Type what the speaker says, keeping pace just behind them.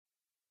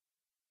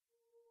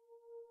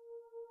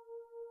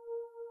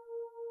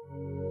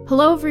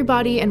Hello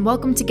everybody and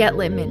welcome to Get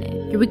Lit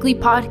Minute, your weekly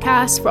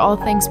podcast for all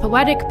things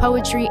poetic,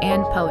 poetry,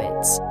 and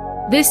poets.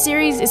 This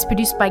series is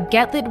produced by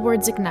Get Lit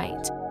Words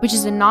Ignite, which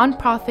is a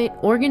non-profit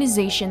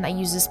organization that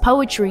uses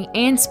poetry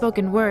and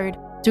spoken word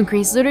to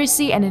increase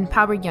literacy and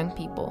empower young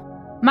people.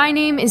 My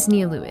name is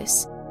Nia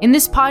Lewis. In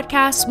this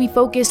podcast, we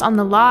focus on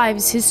the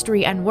lives,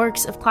 history, and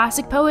works of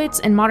classic poets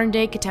and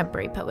modern-day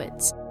contemporary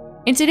poets.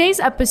 In today's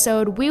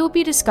episode, we will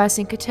be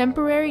discussing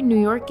contemporary New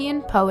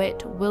Yorkian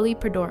poet Willie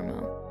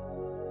Perdomo.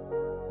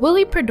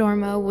 Willie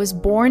Perdomo was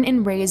born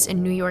and raised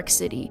in New York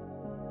City.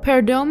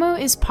 Perdomo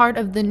is part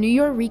of the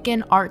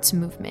Nuyorican arts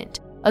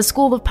movement, a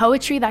school of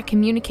poetry that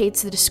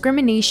communicates the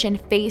discrimination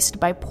faced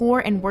by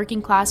poor and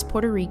working-class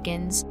Puerto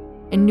Ricans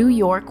in New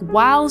York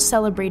while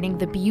celebrating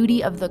the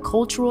beauty of the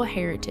cultural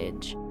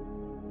heritage.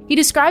 He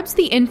describes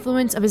the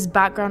influence of his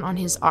background on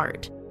his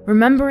art,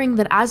 remembering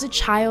that as a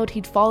child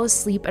he'd fall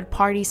asleep at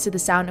parties to the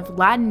sound of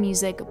Latin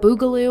music,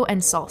 boogaloo, and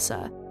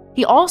salsa.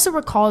 He also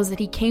recalls that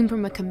he came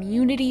from a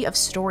community of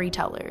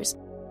storytellers.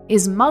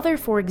 His mother,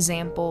 for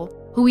example,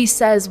 who he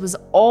says was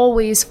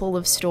always full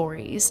of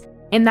stories,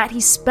 and that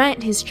he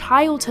spent his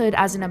childhood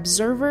as an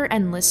observer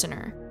and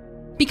listener.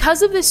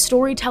 Because of this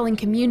storytelling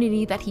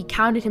community that he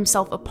counted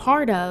himself a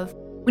part of,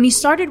 when he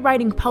started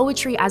writing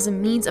poetry as a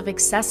means of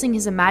accessing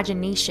his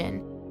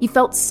imagination, he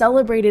felt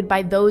celebrated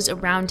by those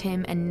around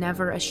him and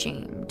never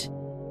ashamed.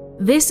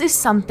 This is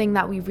something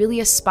that we really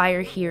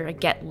aspire here at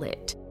Get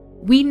Lit.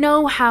 We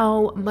know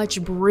how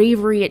much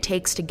bravery it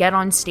takes to get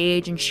on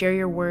stage and share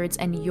your words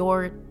and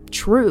your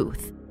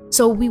truth.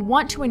 So we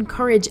want to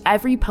encourage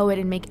every poet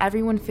and make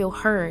everyone feel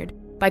heard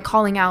by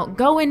calling out,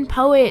 "Go in,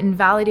 poet," and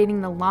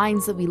validating the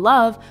lines that we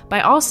love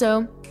by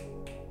also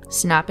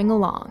snapping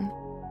along.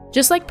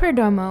 Just like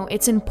Perdomo,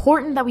 it's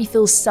important that we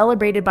feel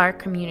celebrated by our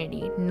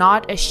community,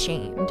 not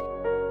ashamed.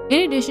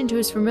 In addition to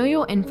his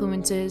familial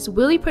influences,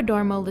 Willie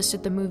Perdomo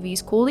listed the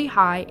movies Cooley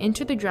High,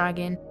 Enter the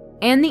Dragon,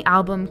 and the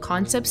album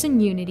Concepts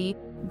in Unity,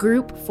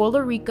 Group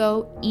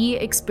Folklorico y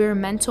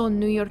Experimental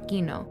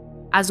Nuyoriquino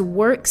as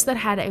works that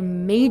had a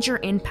major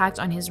impact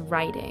on his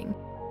writing.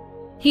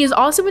 He is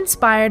also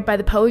inspired by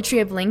the poetry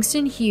of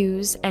Langston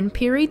Hughes and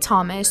Piri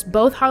Thomas,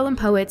 both Harlem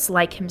poets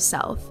like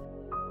himself.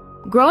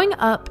 Growing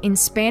up in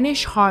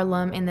Spanish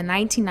Harlem in the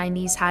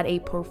 1990s had a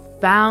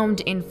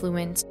profound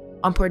influence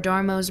on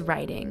Perdomo's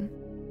writing.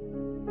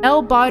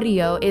 El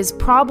Barrio is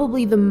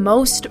probably the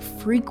most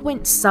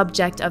frequent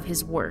subject of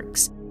his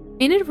works.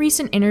 In a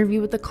recent interview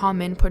with The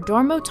Common,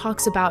 Perdomo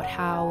talks about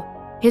how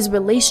his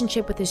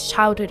relationship with his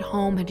childhood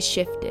home had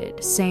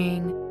shifted,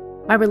 saying,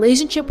 "My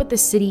relationship with the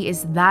city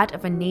is that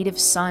of a native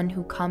son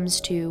who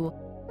comes to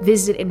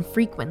visit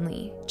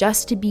infrequently,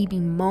 just to be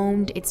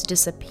bemoaned its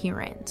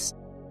disappearance.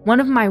 One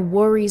of my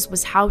worries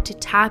was how to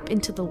tap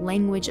into the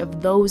language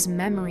of those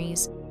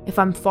memories if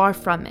I'm far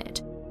from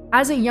it.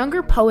 As a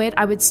younger poet,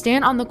 I would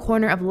stand on the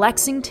corner of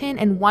Lexington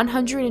and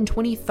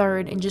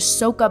 123rd and just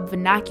soak up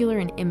vernacular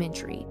and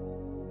imagery.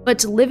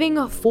 But living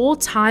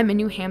full-time in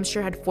New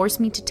Hampshire had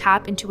forced me to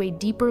tap into a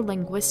deeper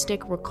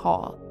linguistic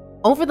recall.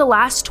 Over the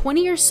last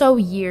 20 or so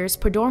years,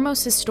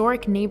 Perdomo's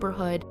historic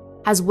neighborhood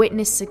has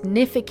witnessed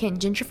significant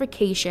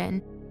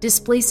gentrification,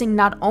 displacing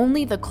not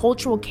only the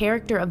cultural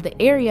character of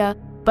the area,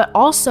 but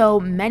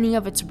also many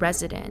of its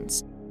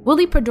residents.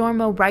 Willie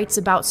Perdomo writes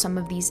about some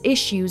of these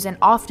issues and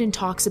often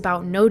talks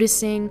about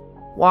noticing,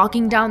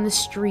 walking down the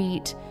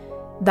street,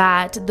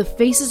 that the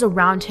faces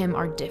around him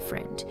are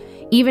different,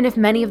 even if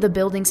many of the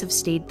buildings have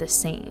stayed the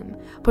same.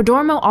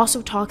 Perdomo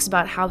also talks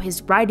about how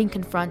his writing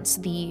confronts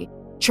the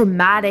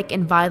traumatic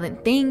and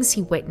violent things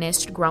he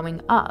witnessed growing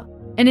up.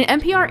 In an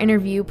NPR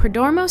interview,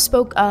 Perdomo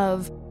spoke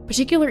of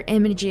particular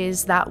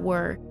images that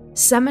were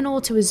seminal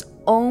to his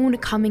own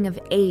coming of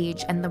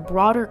age and the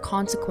broader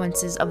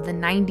consequences of the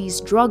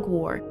 90s drug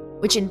war,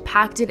 which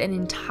impacted an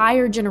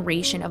entire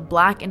generation of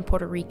Black and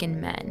Puerto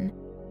Rican men.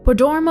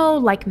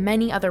 Perdomo, like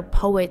many other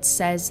poets,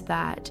 says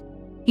that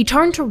he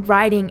turned to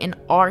writing and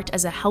art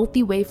as a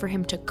healthy way for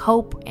him to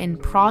cope and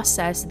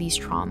process these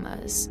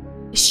traumas.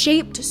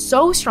 Shaped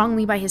so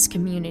strongly by his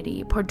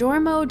community,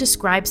 Perdomo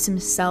describes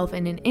himself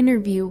in an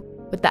interview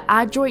with the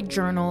Adroit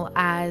Journal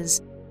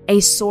as a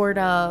sort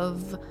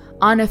of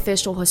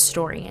unofficial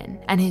historian,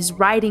 and his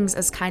writings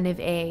as kind of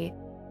a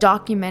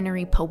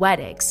documentary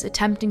poetics,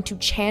 attempting to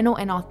channel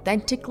and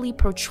authentically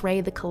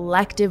portray the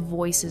collective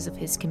voices of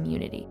his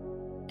community.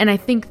 And I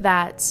think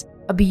that's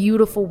a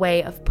beautiful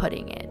way of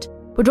putting it.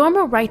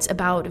 Perdomo writes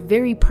about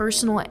very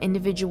personal and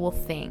individual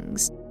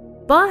things,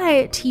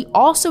 but he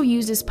also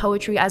uses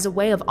poetry as a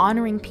way of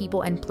honoring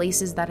people and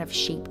places that have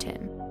shaped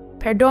him.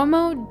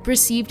 Perdomo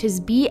received his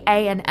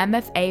BA and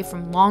MFA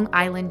from Long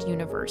Island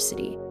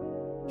University.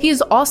 He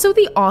is also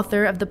the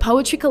author of the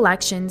poetry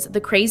collections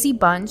The Crazy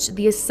Bunch,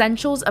 The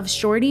Essentials of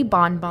Shorty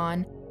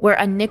Bonbon, Where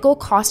a Nickel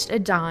Cost a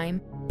Dime,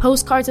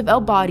 Postcards of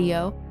El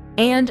Barrio,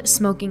 and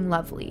Smoking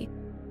Lovely.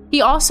 He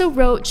also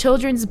wrote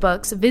children's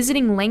books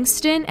Visiting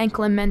Langston and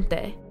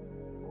Clemente.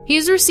 He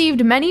has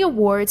received many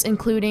awards,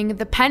 including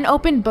the PEN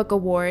Open Book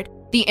Award,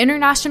 the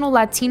International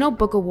Latino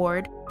Book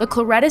Award, the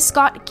Coretta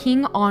Scott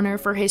King Honor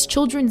for his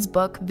children's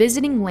book,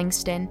 Visiting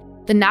Langston,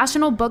 the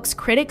National Books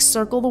Critics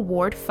Circle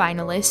Award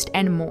finalist,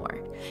 and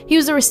more. He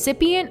was a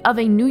recipient of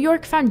a New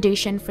York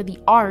Foundation for the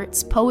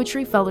Arts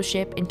Poetry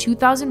Fellowship in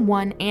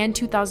 2001 and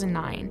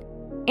 2009,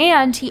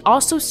 and he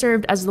also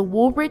served as the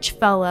Woolrich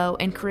Fellow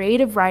in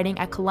Creative Writing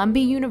at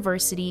Columbia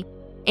University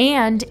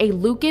and a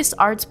Lucas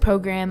Arts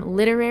Program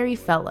Literary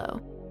Fellow.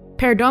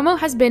 Perdomo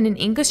has been an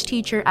English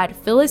teacher at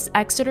Phyllis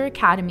Exeter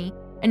Academy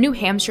in New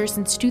Hampshire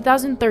since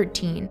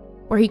 2013,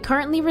 where he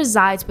currently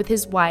resides with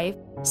his wife,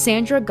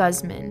 Sandra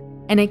Guzman,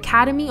 an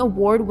Academy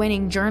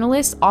Award-winning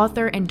journalist,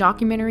 author, and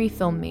documentary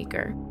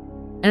filmmaker.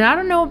 And I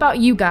don't know about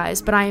you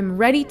guys, but I am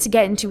ready to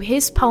get into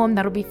his poem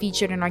that'll be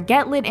featured in our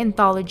Get Lit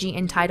anthology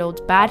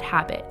entitled Bad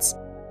Habits.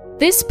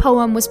 This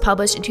poem was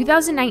published in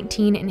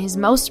 2019 in his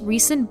most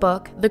recent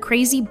book, The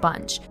Crazy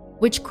Bunch,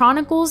 which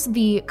chronicles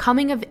the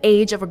coming of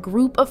age of a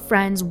group of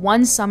friends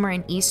one summer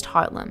in East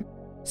Harlem.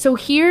 So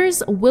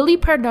here's Willie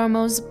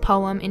Perdomo's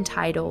poem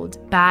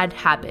entitled Bad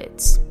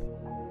Habits.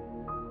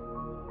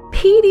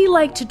 Petey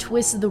liked to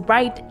twist the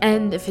right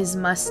end of his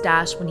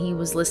mustache when he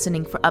was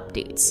listening for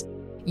updates.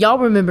 Y'all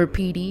remember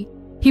Petey?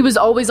 He was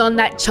always on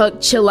that Chuck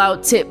chill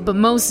out tip, but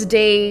most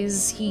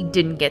days he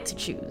didn't get to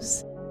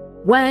choose.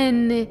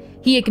 When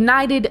he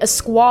ignited a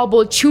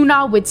squabble,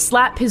 Chuna would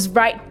slap his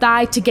right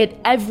thigh to get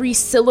every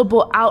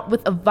syllable out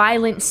with a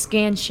violent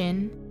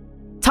scansion.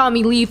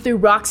 Tommy Lee threw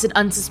rocks at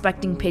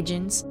unsuspecting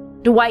pigeons.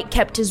 Dwight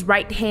kept his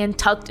right hand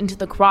tucked into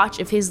the crotch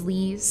of his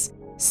Lees,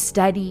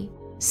 steady,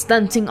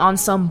 stunting on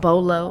some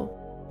bolo.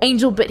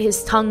 Angel bit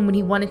his tongue when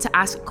he wanted to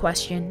ask a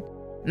question.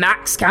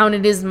 Max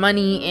counted his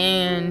money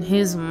and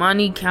his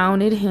money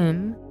counted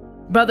him.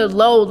 Brother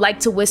Lowe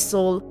liked to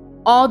whistle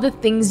all the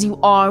things you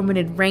are when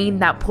it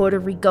rained that Puerto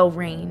Rico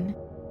rain.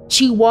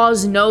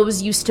 Chihuahua's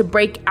nose used to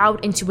break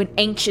out into an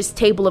anxious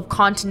table of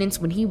continents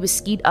when he was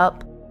skied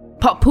up.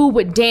 Papu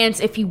would dance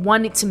if he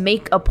wanted to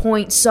make a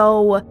point,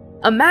 so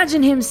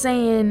imagine him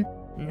saying,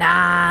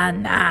 nah,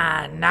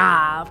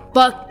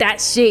 fuck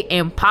that shit,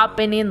 and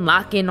popping and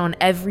locking on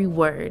every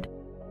word.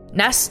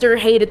 Nestor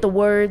hated the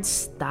words,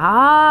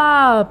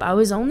 stop, I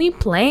was only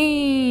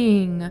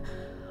playing.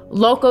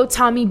 Loco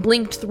Tommy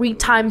blinked 3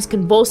 times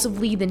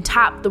convulsively, then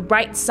tapped the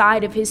right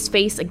side of his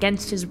face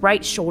against his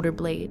right shoulder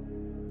blade.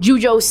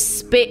 Jujo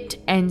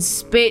spit and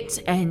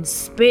spit and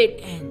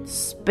spit and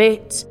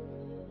spit.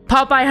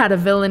 Popeye had a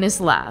villainous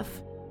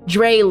laugh.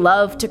 Dre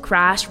loved to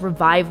crash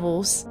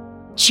revivals.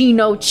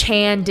 Chino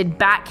Chan did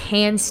back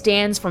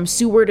handstands from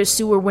sewer to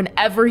sewer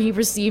whenever he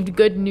received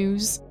good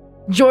news.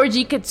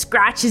 Georgie could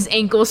scratch his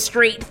ankle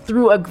straight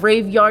through a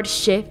graveyard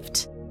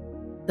shift.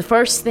 The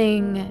first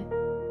thing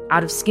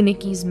out of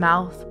Skinnicky's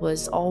mouth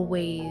was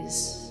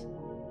always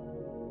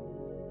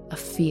a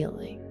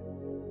feeling.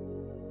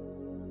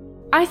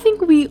 I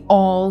think we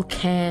all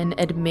can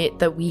admit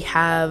that we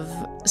have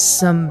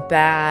some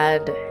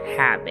bad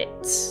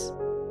habits.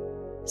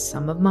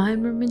 Some of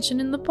mine were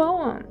mentioned in the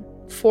poem.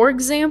 For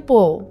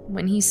example,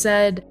 when he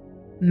said,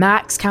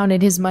 Max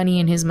counted his money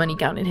and his money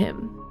counted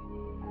him.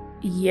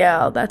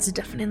 Yeah, that's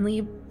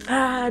definitely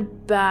a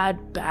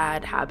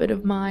bad habit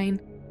of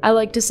mine. I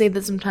like to say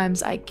that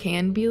sometimes I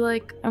can be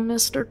like a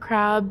Mr.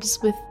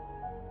 Krabs with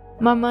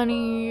my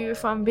money,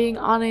 if I'm being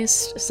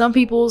honest. Some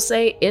people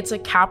say it's a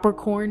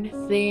Capricorn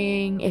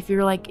thing if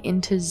you're like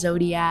into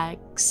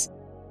zodiacs.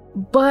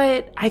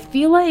 But I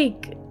feel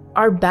like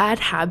our bad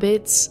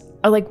habits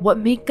are like what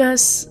make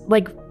us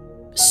like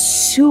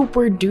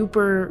super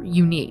duper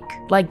unique.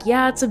 Like,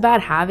 yeah, it's a bad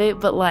habit,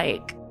 but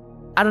like,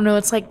 I don't know,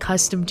 it's like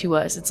custom to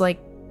us. It's like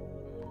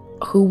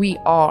who we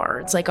are.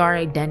 It's like our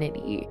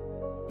identity.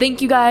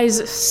 Thank you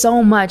guys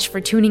so much for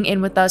tuning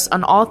in with us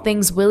on all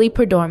things Willie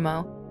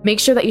Perdomo. Make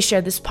sure that you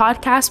share this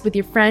podcast with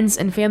your friends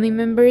and family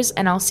members,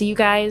 and I'll see you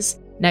guys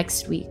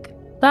next week.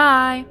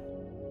 Bye!